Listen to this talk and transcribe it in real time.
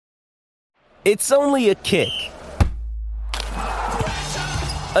It's only a kick,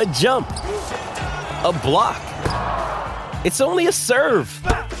 a jump, a block. It's only a serve.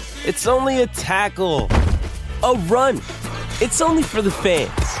 It's only a tackle, a run. It's only for the fans.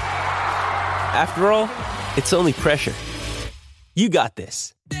 After all, it's only pressure. You got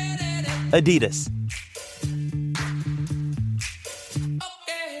this. Adidas.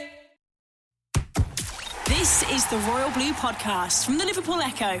 This is the Royal Blue Podcast from the Liverpool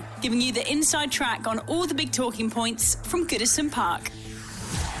Echo, giving you the inside track on all the big talking points from Goodison Park.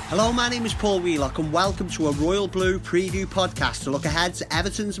 Hello, my name is Paul Wheelock and welcome to a Royal Blue preview podcast to look ahead to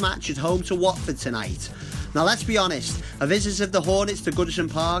Everton's match at home to Watford tonight. Now, let's be honest, a visit of the Hornets to Goodison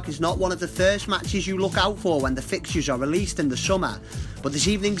Park is not one of the first matches you look out for when the fixtures are released in the summer. But this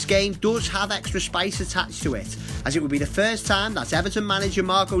evening's game does have extra spice attached to it, as it would be the first time that Everton manager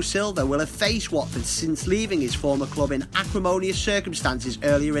Marco Silva will have faced Watford since leaving his former club in acrimonious circumstances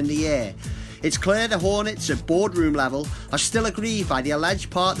earlier in the year. It's clear the Hornets at boardroom level are still aggrieved by the alleged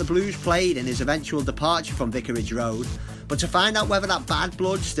part the Blues played in his eventual departure from Vicarage Road. But to find out whether that bad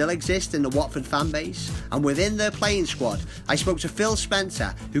blood still exists in the Watford fan base and within their playing squad, I spoke to Phil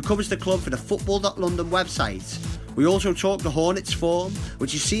Spencer, who covers the club for the Football.London website. We also talked the Hornets' form,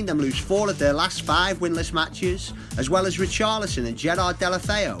 which has seen them lose 4 of their last 5 winless matches, as well as Richarlison and Gerard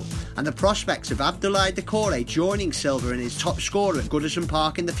Deulofeu, and the prospects of Abdoulaye Doucouré joining Silva in his top scorer at Goodison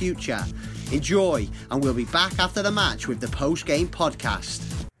Park in the future. Enjoy, and we'll be back after the match with the post-game podcast.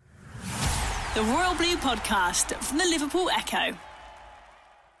 The Royal Blue Podcast from the Liverpool Echo.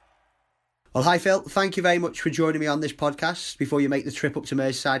 Well, hi Phil, thank you very much for joining me on this podcast before you make the trip up to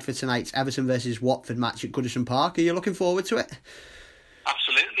Merseyside for tonight's Everton versus Watford match at Goodison Park. Are you looking forward to it?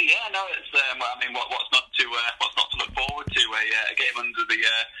 Absolutely, yeah. No, it's what's not to look forward to? A game under the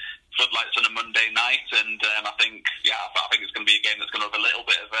floodlights on a Monday night, and I think it's going to be a game that's going to have a little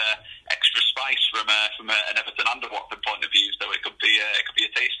bit of extra spice from an Everton and a Watford point of view. So it could be a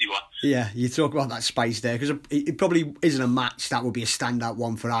tasty one. Yeah, you talk about that spice there, because it probably isn't a match that would be a standout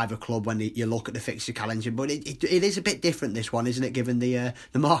one for either club when you look at the fixture calendar, but it is a bit different, this one, isn't it, given the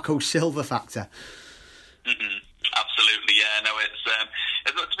Marco Silva factor? Mm-hmm. Absolutely, yeah. No, it's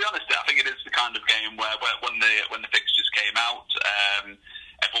to be honest, I think it is the kind of game where when the fixtures came out,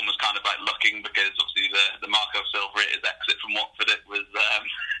 everyone was kind of like looking, because obviously the Marco Silva, his exit from Watford, it was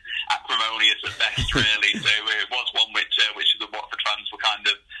acrimonious at best, really. So it was one which the Watford fans were kind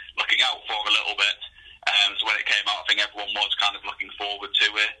of looking out for a little bit. So when it came out, I think everyone was kind of looking forward to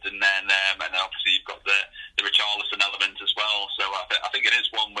it, and then obviously you've got the Richarlison element as well. So I think it is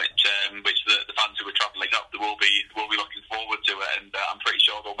one which the fans who are travelling up will be looking forward to it, and I'm pretty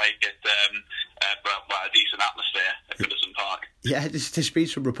sure they'll make it a decent atmosphere at Goodison Park. Yeah, there's been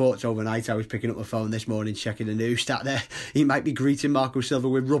some reports overnight. I was picking up my phone this morning, checking the news stat there. He might be greeting Marco Silva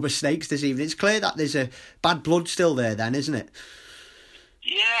with rubber snakes this evening. It's clear that there's a bad blood still there then, isn't it?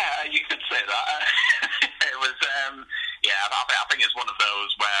 Yeah, you could say that. It was, I think it's one of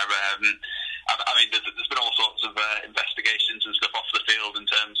those where, there's been all sorts of investigations and stuff off the field in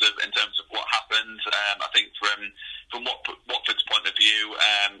terms of what happened. I think from Watford's point of view,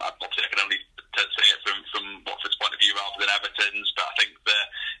 obviously I can only say it from Watford's point of view rather than Everton's, but I think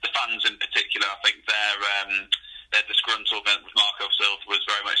the fans in particular, I think their disgruntlement with Marco Silva was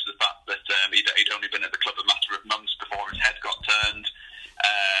very much the fact that he'd only been at the club a matter of months before his head got turned.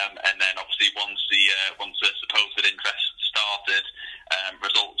 And then obviously once the supposed interest started,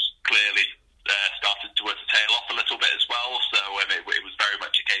 results clearly started to tail off a little bit as well. So it was very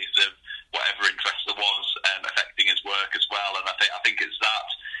much a case of whatever interest there was affecting his work as well. And I think it's that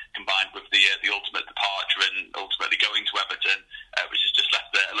combined with the ultimate departure and ultimately going to Everton, which has just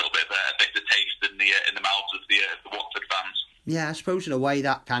left a little bit of a bitter taste in the mouths of the Watford fans. Yeah, I suppose in a way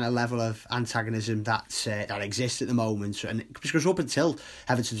that kind of level of antagonism that exists at the moment, and because up until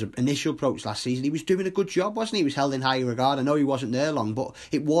Everton's initial approach last season, he was doing a good job, wasn't he? He was held in high regard. I know he wasn't there long, but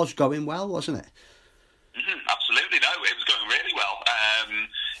it was going well, wasn't it? Mm-hmm, absolutely, no, it was going really well.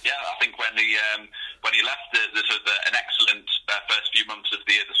 I think when he left, an excellent first few months of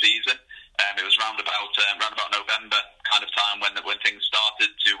the season. It was round about November kind of time when things started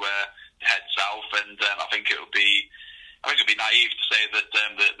to head south, and I think it would be naive to say that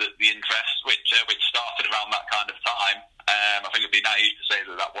the interest, which started around that kind of time, I think it'd be naive to say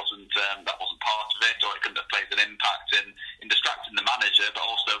that wasn't part of it, or it couldn't have played an impact in distracting the manager, but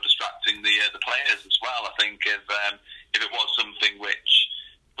also distracting the players as well. I think if it was something which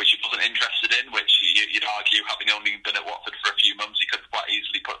he wasn't interested in, which you'd argue, having only been at Watford for a few months, he could quite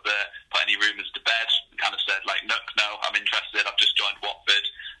easily put any rumours to bed and kind of said, like, no, I'm interested, I've just joined Watford,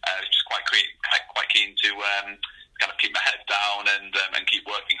 just quite keen to kind of keep my head down and keep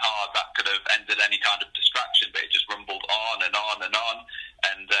working hard. card that could have ended any kind of distraction, but it just rumbled on and on and on,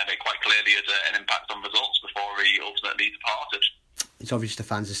 and it quite clearly had an impact on results before he ultimately departed. It's obvious the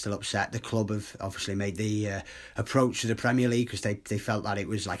fans are still upset. The club have obviously made the approach to the Premier League because they felt that it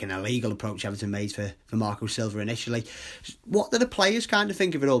was like an illegal approach Everton made for Marco Silva initially. What do the players kind of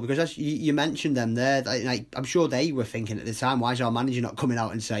think of it all? Because as you mentioned them there, I'm sure they were thinking at the time, why is our manager not coming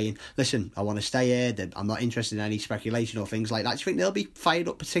out and saying, listen, I want to stay here, I'm not interested in any speculation or things like that. Do you think they'll be fired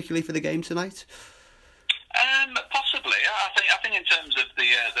up particularly for the game tonight? Possibly. I think in terms of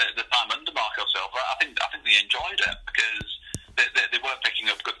the time under Marco Silva, I think they enjoyed it because they were picking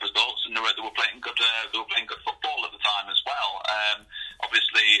up good results and they were playing good football at the time as well.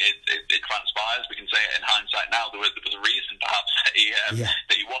 Obviously, it transpires. We can say it in hindsight now. There was a reason perhaps that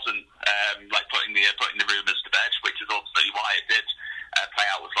he wasn't putting the rumours to bed, which is ultimately why it did play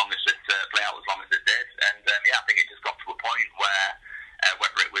out as long as it did. And I think it just got to a point where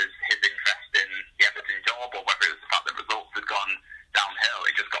whether it was his interest in the Everton job or whether it was the fact that results had gone downhill,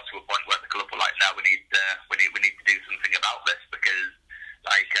 it just got to a point where the club were like, no, we need to do something about this because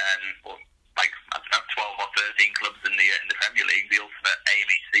I don't know, 12 or 13 clubs in the Premier League, the ultimate aim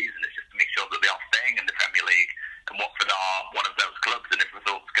each season is just to make sure that they are staying in the Premier League, and Watford are one of those clubs, and if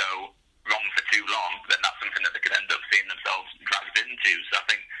results go wrong for too long, then that's something that they could end up seeing themselves dragged into. So I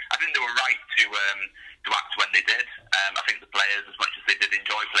think they were right to act when they did. I think the players, as much as they did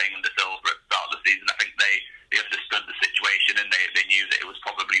enjoy playing under Silva at the start of the season, I think they understood the situation and they knew that it was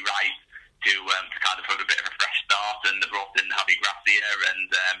probably right to kind of have a bit of a fresh start, and they brought in Javi Gracia, and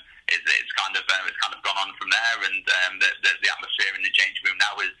it's kind of gone on from there, and the atmosphere in the changing room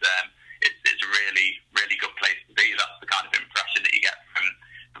now is it's a really, really good place to be. That's the kind of impression that you get from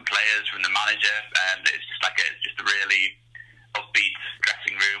players, from the manager, and it's just a really upbeat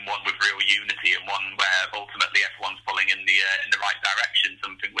dressing room, one with real unity, and one where ultimately everyone's pulling in the right direction,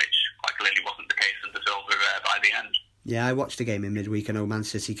 something which quite clearly wasn't the case under Silva by the end. Yeah, I watched the game in midweek. I know Man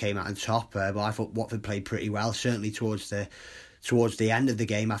City came out on top, but I thought Watford played pretty well, certainly towards the end of the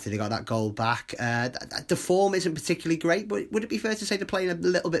game after they got that goal back. The form isn't particularly great, but would it be fair to say they're playing a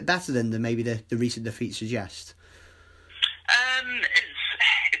little bit better than maybe the recent defeat suggest?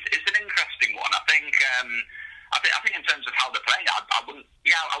 It's an interesting one. I think in terms of how they're playing, I wouldn't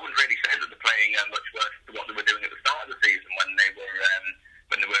really say that they're playing much worse than what they were doing at the start of the season when they were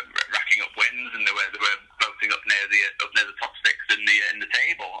racking up wins and they were floating up near the top six in the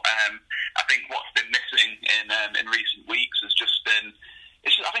table. I think what's been missing in recent weeks has just been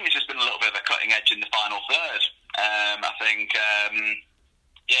it's just been a little bit of a cutting edge in the final third. I think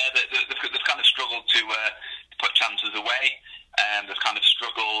they've kind of struggled to put chances away. They've kind of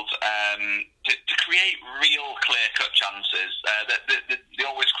struggled to create real clear-cut chances. They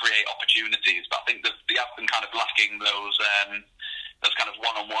always create opportunities, but I think they have been kind of lacking those kind of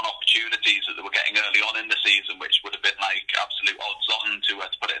one-on-one opportunities that they were getting early on in the season, which would have been like absolute odds-on to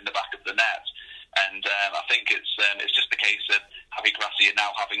put it in the back of the net. And I think it's just the case of Javi Gracia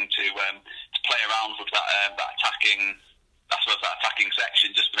now having to play around with that attacking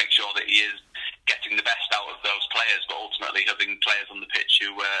section just to make sure that he is getting the best out of those players, but ultimately having players on the pitch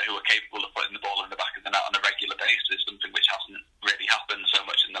who are capable of putting the ball in the back of the net on a regular basis, something which hasn't really happened so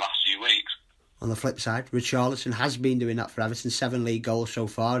much in the last few weeks. On the flip side, Richarlison has been doing that for Everton, 7 league goals so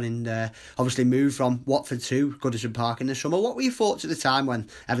far, and obviously moved from Watford to Goodison Park in the summer. What were your thoughts at the time when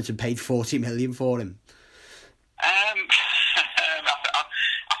Everton paid 40 million for him? I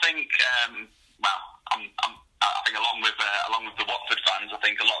think along with the Watford fans, I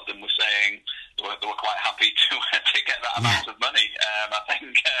think a lot of them were saying they were quite happy to get that amount of money. I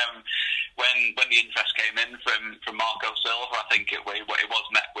think when the interest came in from Marco Silva, I think it was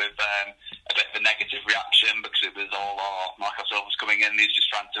met with a bit of a negative reaction because it was all Marco Silva's coming in, he's just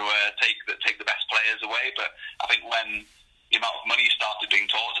trying to take the best players away. But I think when the amount of money started being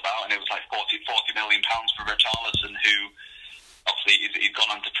talked about, and it was like £40 million for Richarlison, who obviously he'd gone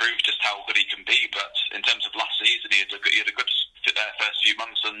on to prove just how good he can be, but in terms of last season, he had a good first few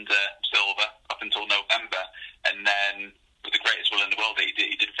months under Silva up until November, and then with the greatest will in the world, he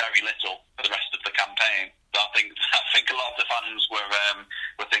did very little for the rest of the campaign. So I think a lot of the fans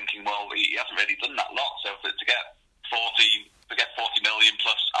were thinking, well, he hasn't really done that lot. So to get 40 million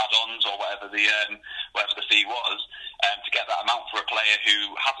plus add-ons or whatever the fee was, to get that amount for a player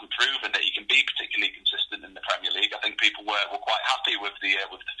who hasn't proven that he can be particularly consistent in the Premier League, I think people were quite happy with the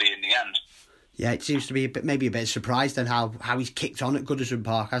fee in the end. Yeah, it seems to be maybe a bit surprised at how he's kicked on at Goodison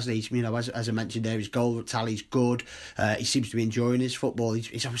Park, hasn't he? You know, as I mentioned there, his goal tally's good. He seems to be enjoying his football.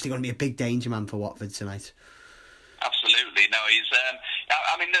 He's obviously going to be a big danger man for Watford tonight. Absolutely, no. He's.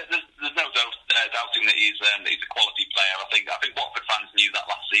 I mean, there's no doubt doubting that he's a quality player. I think Watford fans knew that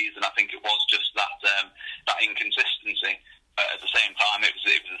last season. I think it was just that inconsistency. At the same time, it was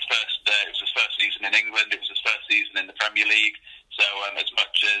his first season in England. It was his first season in the Premier League. So as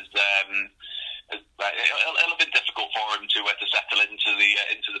much as it'll have been difficult for him to settle into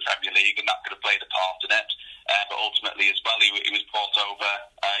the Premier League, and that could have played a part in it. But ultimately, as well, he was brought over.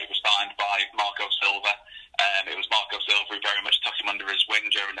 He was signed by Marco Silva. It was Marco Silva who very much took him under his wing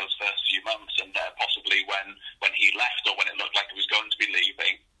during those first few months, and possibly when he left, or when it looked like he was going to be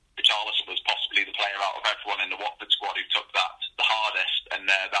leaving, Richarlison was possibly the player out of everyone in the Watford squad who took that the hardest, and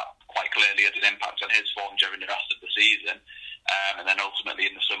that quite clearly had an impact on his form during the rest of the season. And then ultimately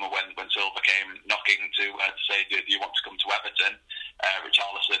in the summer, when Silva came knocking to say, do you want to come to Everton,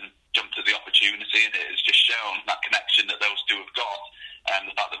 Richarlison jumped at the opportunity, and it has just shown that connection that those two have got.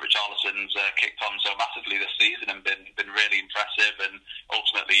 The fact that Richarlison's kicked on so massively this season and been really impressive, and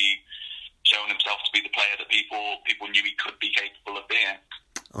ultimately shown himself to be the player that people knew he could be capable of being.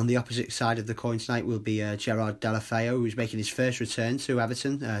 On the opposite side of the coin tonight will be Gerard Deulofeu, who's making his first return to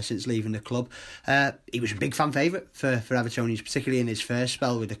Everton since leaving the club. He was a big fan favourite for Evertonians, particularly in his first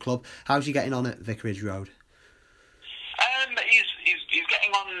spell with the club. How's he getting on at Vicarage Road? He's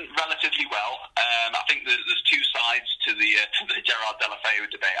getting on relatively well. I think there's two sides to the Gerard Deulofeu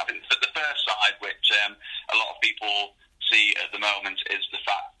debate. I think the first side, which a lot of people see at the moment, is the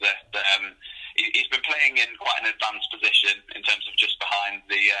fact that he's been playing in quite an advanced position in terms of just behind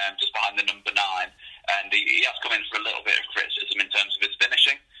the number 9, and he has come in for a little bit of criticism in terms of his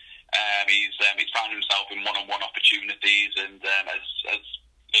finishing. He's found himself in one-on-one opportunities, and as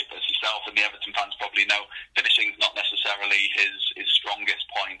yourself and the Everton fans probably know, finishing is not necessarily his strongest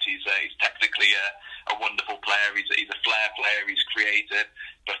point. He's technically a wonderful player. He's a flair player. He's creative,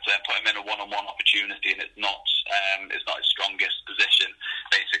 but put him in a one-on-one opportunity, and it's not his strongest position,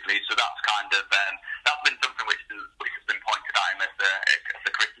 basically. So that's that's been something which has been pointed at him as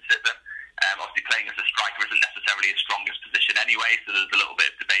a criticism. Obviously, playing as a striker isn't necessarily his strongest position anyway, so there's a little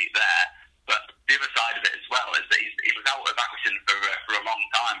bit of debate there. But the other side of it as well is that he was out of action for a long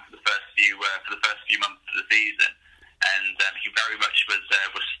time for the first few months of the season, and he very much was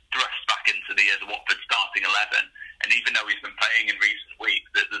thrust back into the Watford starting 11. And even though he's been playing in recent weeks,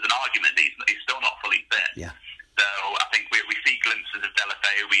 there's an argument that he's still not fully fit. Yeah. So I think we see glimpses of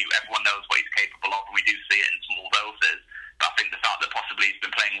Deulofeu. Everyone knows what he's capable of, and we do see it in small doses. But I think the fact that possibly he's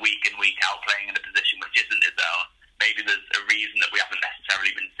been playing week in, week out, playing in a position which isn't his own, maybe there's a reason that we haven't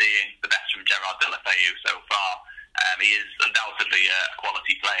necessarily been seeing the best from Gerard Deulofeu so far. He is undoubtedly a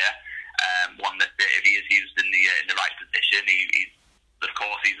quality player, one that if he is used in the right position, he's of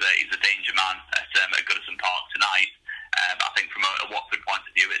course he's a danger man at Goodison Park tonight. I think from a Watford point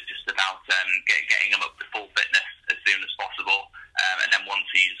of view, it's just about getting him up to full fitness as soon as possible, and then once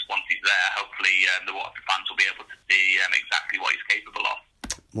he's there, hopefully the Watford fans will be able to see exactly what he's capable of.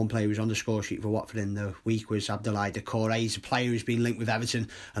 One player who was on the score sheet for Watford in the week was Abdoulaye Doucouré. He's a player who's been linked with Everton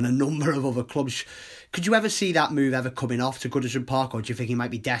and a number of other clubs. Could you ever see that move ever coming off to Goodison Park, or do you think he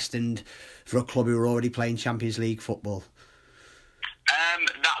might be destined for a club who are already playing Champions League football?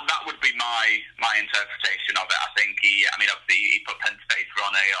 That would be my interpretation of it. I think obviously he put pen to paper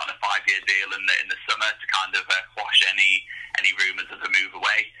on a 5-year deal in the summer to kind of quash any rumours of a move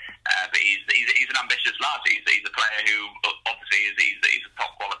away. But he's an ambitious lad. He's a player who obviously he's a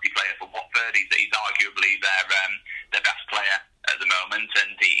top quality player for Watford. He's arguably their best player at the moment,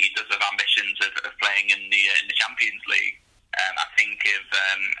 and he does have ambitions of playing in the Champions League. I think if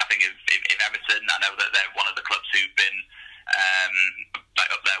Everton, I know that they're one of the clubs who've been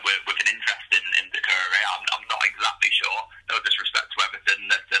up there with an interest in Doucouré. I'm not exactly sure, no disrespect to Everton,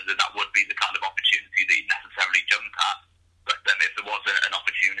 that would be the kind of opportunity that he'd necessarily jump at. But if there was an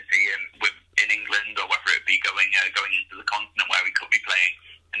opportunity in England, or whether it be going into the continent where he could be playing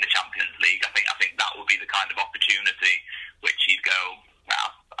in the Champions League, I think that would be the kind of opportunity which he'd go.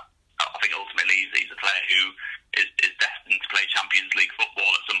 Well, I think ultimately he's a player who is destined to play Champions League football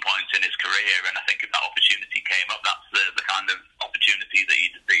at some point in his career, and I think if that opportunity came up, that's the kind of opportunity that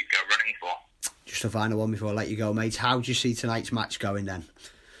he'd go running for. Just a final one before I let you go, mate. How do you see tonight's match going then?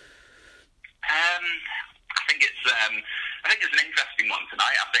 I think it's an interesting one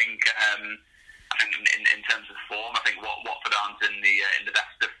tonight. I think in terms of form, I think Watford aren't in the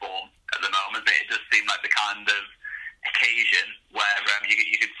best of form at the moment. It does seem like the kind of occasion where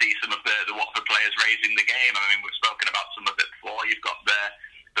you could see some of the Watford players raising the game. I mean, we've spoken about some of it before. You've got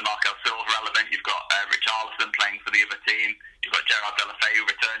the Marco Silva element. You've got Richarlison playing for the other team. You've got Gerard Deulofeu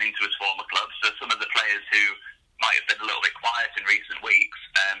returning to his former club. So some of the players who might have been a little bit quiet in recent weeks,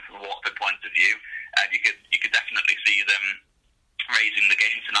 from a Watford point of view, you could definitely see them raising the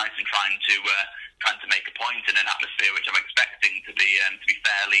game tonight and trying to make a point in an atmosphere which I'm expecting to be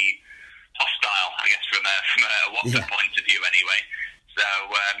fairly hostile, I guess, from a Watford point of view anyway. So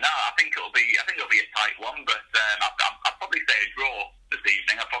no, I think it'll be a tight one, but I'd probably say a draw this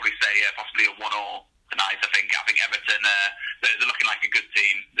evening. I'd probably say possibly a 1-1 tonight. I think Everton they're looking like a good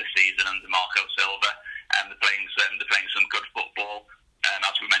team this season under Marco Silva, and they're playing some good football.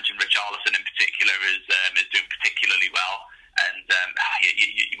 As we mentioned, Richarlison in particular is doing particularly well, and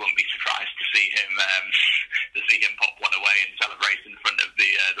you wouldn't be surprised to see him pop one away and celebrate in front of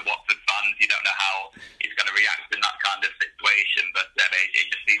the Watford fans. You don't know how he's going to react in that kind of situation, but it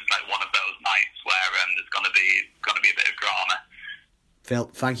just seems like one of those nights where there's going to be a bit of drama. Phil,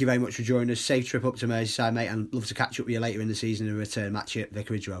 thank you very much for joining us. Safe trip up to Merseyside, mate, and love to catch up with you later in the season in a return match at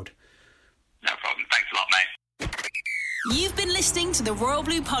Vicarage Road. No problem. Thanks a lot, mate. You've been listening to the Royal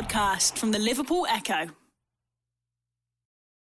Blue podcast from the Liverpool Echo.